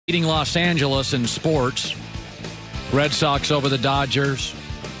Beating Los Angeles in sports. Red Sox over the Dodgers.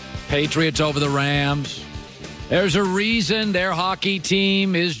 Patriots over the Rams. There's a reason their hockey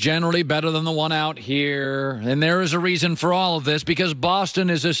team is generally better than the one out here. And there is a reason for all of this, because Boston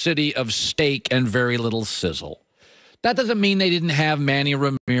is a city of steak and very little sizzle. That doesn't mean they didn't have Manny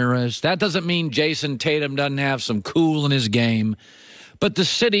Ramirez. That doesn't mean Jason Tatum doesn't have some cool in his game. But the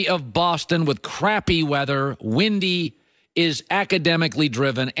city of Boston, with crappy weather, windy, is academically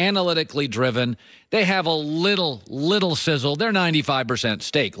driven, analytically driven. They have a little sizzle. They're 95%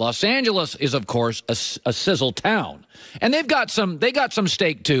 steak. Los Angeles is, of course, a sizzle town. And they got some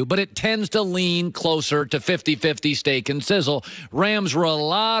steak too, but it tends to lean closer to 50-50 steak and sizzle. Rams were a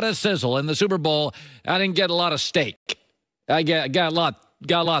lot of sizzle. In the Super Bowl, I didn't get a lot of steak. I got a lot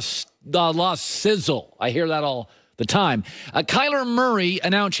of sizzle. I hear that all the time. Kyler Murray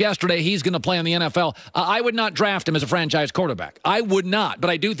announced yesterday he's going to play in the NFL. I would not draft him as a franchise quarterback. I would not, but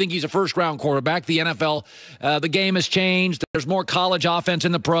I do think he's a first-round quarterback. The NFL, the game has changed. There's more college offense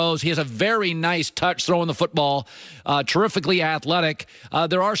in the pros. He has a very nice touch throwing the football, terrifically athletic.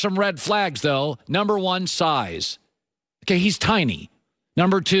 There are some red flags, though. Number one, size. Okay, he's tiny.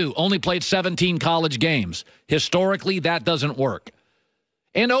 Number two, only played 17 college games. Historically, that doesn't work.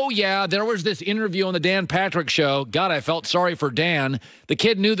 And, oh, yeah, there was this interview on the Dan Patrick Show. God, I felt sorry for Dan. The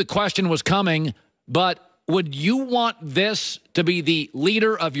kid knew the question was coming, but would you want this to be the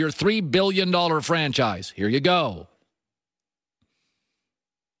leader of your $3 billion franchise? Here you go.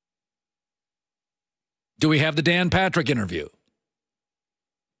 Do we have the Dan Patrick interview?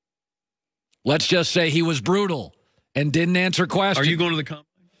 Let's just say he was brutal and didn't answer questions. Are you going to the combine?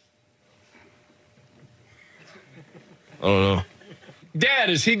 I don't know. Dad,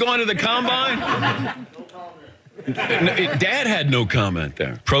 is he going to the combine? No comment. Dad had no comment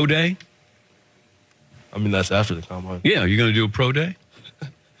there. Pro day? I mean, that's after the combine. Yeah, you're going to do a pro day?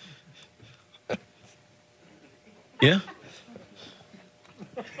 Yeah?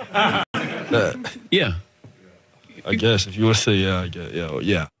 Yeah. I guess if you would say yeah, I guess,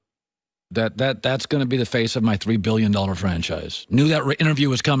 yeah. That's going to be the face of my $3 billion franchise. Knew that interview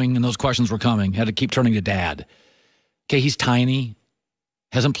was coming and those questions were coming. Had to keep turning to Dad. Okay, he's tiny.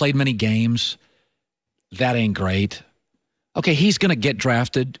 Hasn't played many games. That ain't great. Okay, he's going to get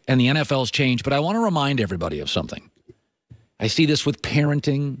drafted, and the NFL's changed, but I want to remind everybody of something. I see this with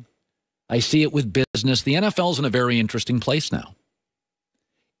parenting. I see it with business. The NFL's in a very interesting place now,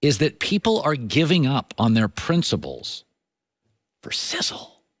 is that people are giving up on their principles for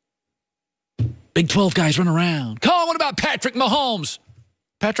sizzle. Big 12 guys run around. Colin, what about Patrick Mahomes?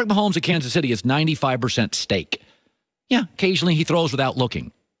 Patrick Mahomes at Kansas City is 95% steak. Yeah, occasionally he throws without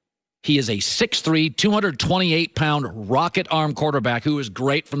looking. He is a 6'3", 228-pound rocket arm quarterback who is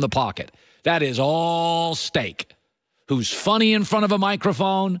great from the pocket. That is all steak. Who's funny in front of a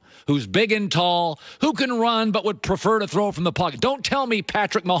microphone, who's big and tall, who can run but would prefer to throw from the pocket. Don't tell me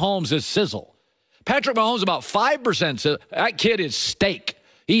Patrick Mahomes is sizzle. Patrick Mahomes is about 5% sizzle. That kid is steak.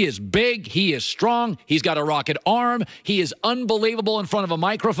 He is big. He is strong. He's got a rocket arm. He is unbelievable in front of a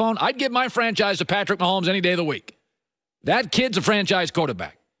microphone. I'd give my franchise to Patrick Mahomes any day of the week. That kid's a franchise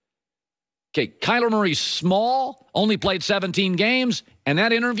quarterback. Okay, Kyler Murray's small, only played 17 games, and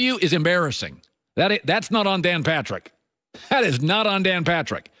that interview is embarrassing. That's not on Dan Patrick. That is not on Dan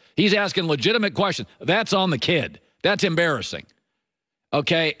Patrick. He's asking legitimate questions. That's on the kid. That's embarrassing.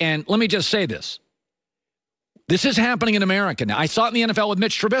 Okay, and let me just say this. This is happening in America now. I saw it in the NFL with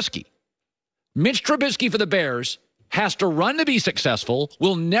Mitch Trubisky. Mitch Trubisky for the Bears has to run to be successful,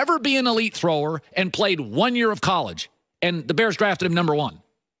 will never be an elite thrower, and played 1 year of college. And the Bears drafted him number one.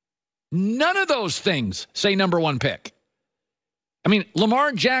 None of those things say number one pick. I mean,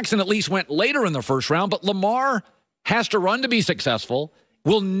 Lamar Jackson at least went later in the first round, but Lamar has to run to be successful,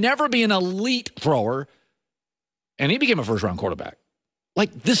 will never be an elite thrower, and he became a first-round quarterback.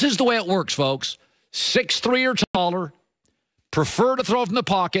 Like, this is the way it works, folks. 6'3" or taller, prefer to throw from the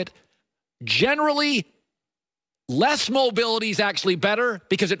pocket. Generally, less mobility is actually better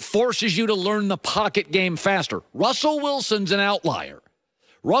because it forces you to learn the pocket game faster. Russell Wilson's an outlier.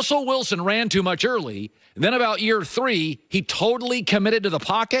 Russell Wilson ran too much early. Then about year 3, he totally committed to the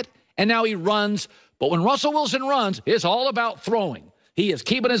pocket, and now he runs. But when Russell Wilson runs, it's all about throwing. He is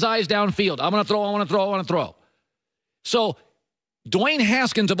keeping his eyes downfield. I'm going to throw, I want to throw, I want to throw. So Dwayne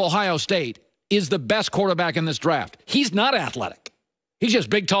Haskins of Ohio State is the best quarterback in this draft. He's not athletic. He's just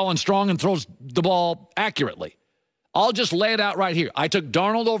big, tall, and strong and throws the ball accurately. I'll just lay it out right here. I took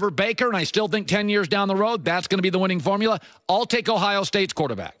Darnold over Baker, and I still think 10 years down the road, that's going to be the winning formula. I'll take Ohio State's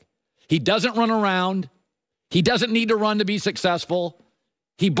quarterback. He doesn't run around. He doesn't need to run to be successful.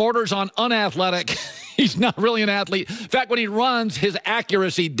 He borders on unathletic. He's not really an athlete. In fact, when he runs, his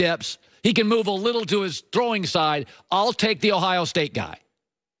accuracy dips. He can move a little to his throwing side. I'll take the Ohio State guy.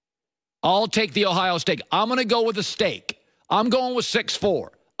 I'll take the Ohio State. I'm going to go with a stake. I'm going with 6'4".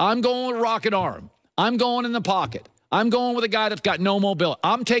 I'm going with rocket arm. I'm going in the pocket. I'm going with a guy that's got no mobility.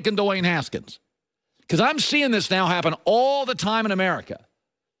 I'm taking Dwayne Haskins because I'm seeing this now happen all the time in America.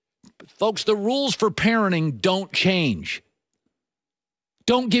 But folks, the rules for parenting don't change.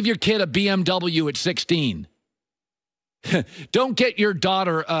 Don't give your kid a BMW at 16. Don't get your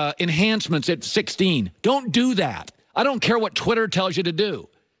daughter enhancements at 16. Don't do that. I don't care what Twitter tells you to do.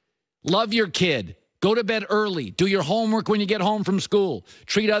 Love your kid. Go to bed early. Do your homework when you get home from school.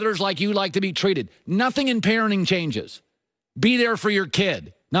 Treat others like you like to be treated. Nothing in parenting changes. Be there for your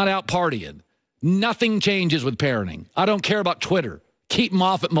kid, not out partying. Nothing changes with parenting. I don't care about Twitter. Keep them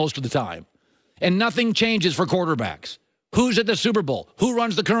off it most of the time. And nothing changes for quarterbacks. Who's at the Super Bowl? Who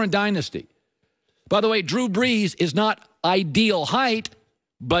runs the current dynasty? By the way, Drew Brees is not ideal height,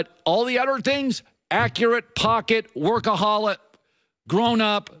 but all the other things, accurate, pocket, workaholic, grown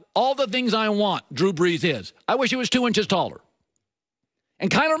up, all the things I want, Drew Brees is. I wish he was 2 inches taller. And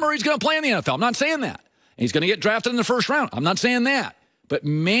Kyler Murray's going to play in the NFL. I'm not saying that. He's going to get drafted in the first round. I'm not saying that. But,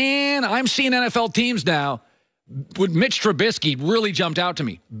 man, I'm seeing NFL teams now with Mitch Trubisky really jumped out to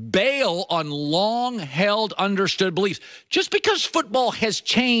me. Bail on long-held, understood beliefs. Just because football has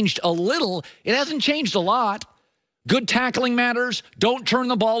changed a little, it hasn't changed a lot. Good tackling matters. Don't turn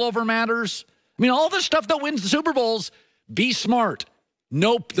the ball over matters. I mean, all the stuff that wins the Super Bowls, be smart.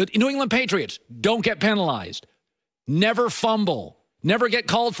 Nope. The New England Patriots don't get penalized. Never fumble. Never get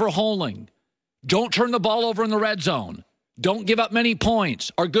called for holding. Don't turn the ball over in the red zone. Don't give up many points.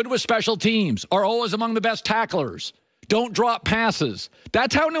 Are good with special teams. Are always among the best tacklers. Don't drop passes.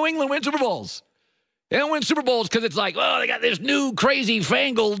 That's how New England wins Super Bowls. They don't win Super Bowls because it's like, oh, they got this new crazy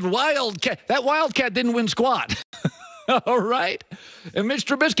fangled Wildcat. That Wildcat didn't win squat. All right? And Mitch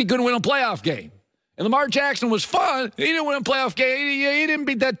Trubisky couldn't win a playoff game. And Lamar Jackson was fun. He didn't win a playoff game. He didn't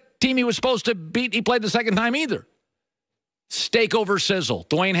beat that team he was supposed to beat. He played the second time either. Steak over sizzle.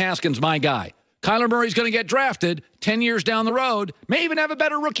 Dwayne Haskins, my guy. Kyler Murray's going to get drafted 10 years down the road, may even have a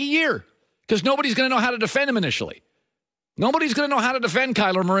better rookie year because nobody's going to know how to defend him initially. Nobody's going to know how to defend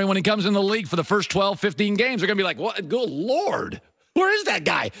Kyler Murray when he comes in the league for the first 12, 15 games. They're going to be like, what? Good Lord. Where is that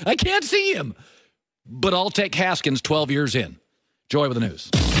guy? I can't see him. But I'll take Haskins 12 years in. Joy with the news.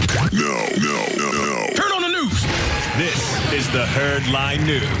 No. Turn on the news. This is the Herd Line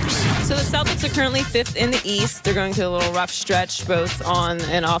News. So the Celtics are currently 5th in the East. They're going through a little rough stretch both on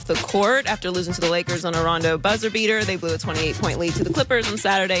and off the court. After losing to the Lakers on a Rondo buzzer beater, they blew a 28-point lead to the Clippers on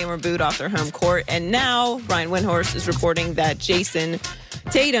Saturday and were booed off their home court. And now Ryan Windhorst is reporting that Jason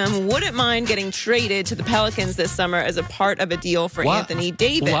Tatum wouldn't mind getting traded to the Pelicans this summer as a part of a deal for Anthony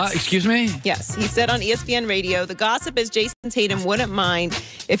Davis. What? Excuse me? Yes. He said on ESPN Radio, the gossip is Jason Tatum wouldn't mind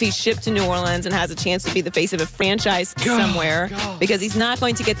if he's shipped to New Orleans and has a chance to be the face of a franchise somewhere because he's not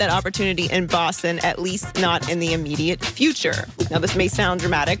going to get that opportunity in Boston, at least not in the immediate future. Now, this may sound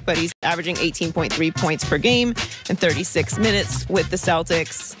dramatic, but he's averaging 18.3 points per game in 36 minutes with the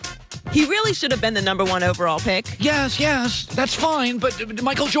Celtics. He really should have been the number 1 overall pick. Yes, that's fine, but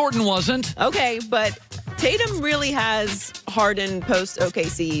Michael Jordan wasn't. Okay, but Tatum really has Harden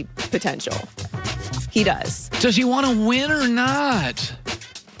post-OKC potential. He does. Does he want to win or not?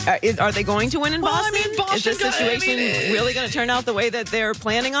 Are they going to win in Boston? I mean, Boston is this situation really going to turn out the way that they're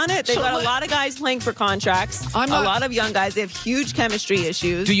planning on it? They've got a lot of guys playing for contracts, a lot of young guys. They have huge chemistry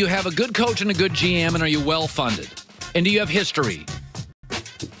issues. Do you have a good coach and a good GM, and are you well-funded? And do you have history?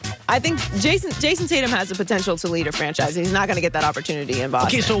 I think Jason Tatum has the potential to lead a franchise. He's not going to get that opportunity in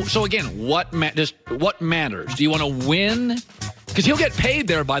Boston. Okay, so again, what matters? Do you want to win? Because he'll get paid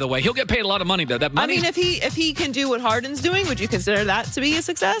there, by the way. He'll get paid a lot of money there. That money. I mean, if he can do what Harden's doing, would you consider that to be a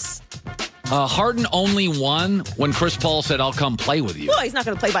success? Harden only won when Chris Paul said, "I'll come play with you." Well, he's not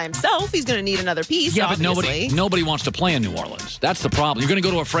going to play by himself. He's going to need another piece. Yeah, obviously. but nobody wants to play in New Orleans. That's the problem. You're going to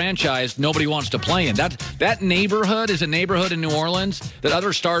go to a franchise nobody wants to play in. That neighborhood is a neighborhood in New Orleans that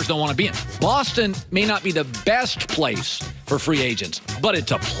other stars don't want to be in. Boston may not be the best place for free agents, but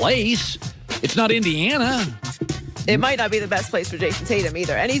it's a place. It's not Indiana. It might not be the best place for Jason Tatum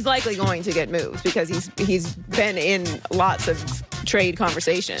either. And he's likely going to get moved because he's been in lots of trade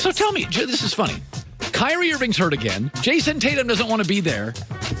conversations. So tell me, this is funny. Kyrie Irving's hurt again. Jason Tatum doesn't want to be there.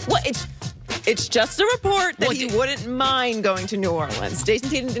 Well, it's just a report that he wouldn't mind going to New Orleans. Jason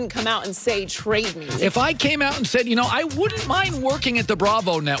Tatum didn't come out and say, trade me. If I came out and said, I wouldn't mind working at the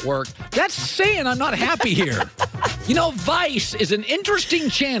Bravo Network, that's saying I'm not happy here. Vice is an interesting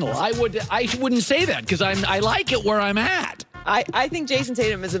channel. I wouldn't say that because I like it where I'm at. I think Jason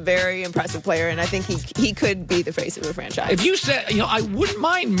Tatum is a very impressive player, and I think he could be the face of the franchise. If you said, I wouldn't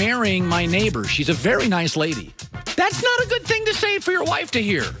mind marrying my neighbor. She's a very nice lady. That's not a good thing to say for your wife to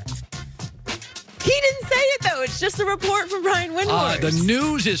hear. He didn't say it, though. It's just a report from Brian Windhorst. The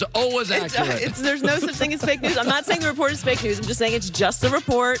news is always accurate. There's no such thing as fake news. I'm not saying the report is fake news. I'm just saying it's just a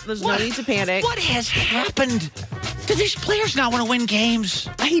report. There's no need to panic. What has happened? Do these players not want to win games?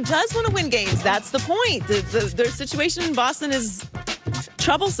 He does want to win games. That's the point. Their situation in Boston is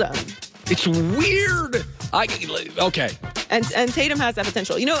troublesome. It's weird. Okay. And Tatum has that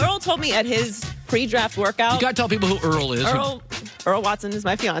potential. Earl told me at his pre-draft workout. You got to tell people who Earl is. Earl Watson is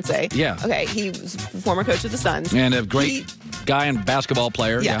my fiance. Yeah. Okay, he was former coach of the Suns. And a great guy and basketball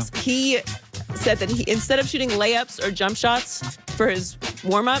player. Yes. Yeah. He said that instead of shooting layups or jump shots for his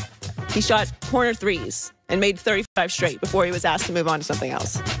warm-up, he shot corner threes and made 35 straight before he was asked to move on to something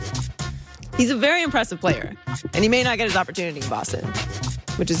else. He's a very impressive player, and he may not get his opportunity in Boston,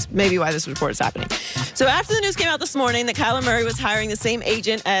 which is maybe why this report is happening. So after the news came out this morning that Kyler Murray was hiring the same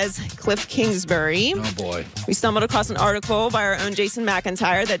agent as Cliff Kingsbury. Oh, boy. We stumbled across an article by our own Jason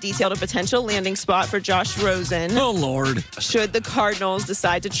McIntyre that detailed a potential landing spot for Josh Rosen. Oh, Lord. Should the Cardinals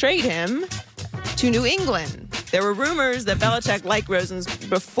decide to trade him to New England. There were rumors that Belichick liked Rosen's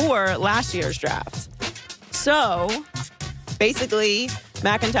before last year's draft. So, basically,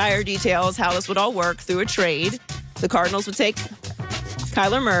 McIntyre details how this would all work through a trade. The Cardinals would take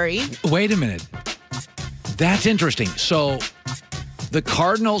Kyler Murray. Wait a minute. That's interesting. So, the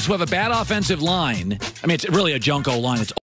Cardinals, who have a bad offensive line, I mean, it's really a junko line. It's